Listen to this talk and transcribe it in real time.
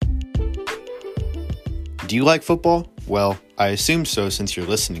Do you like football? Well, I assume so since you're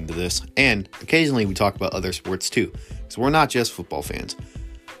listening to this, and occasionally we talk about other sports too, because we're not just football fans.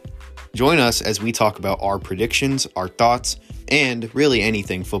 Join us as we talk about our predictions, our thoughts, and really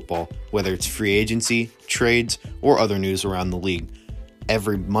anything football, whether it's free agency, trades, or other news around the league,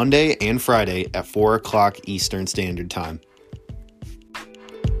 every Monday and Friday at 4 o'clock Eastern Standard Time.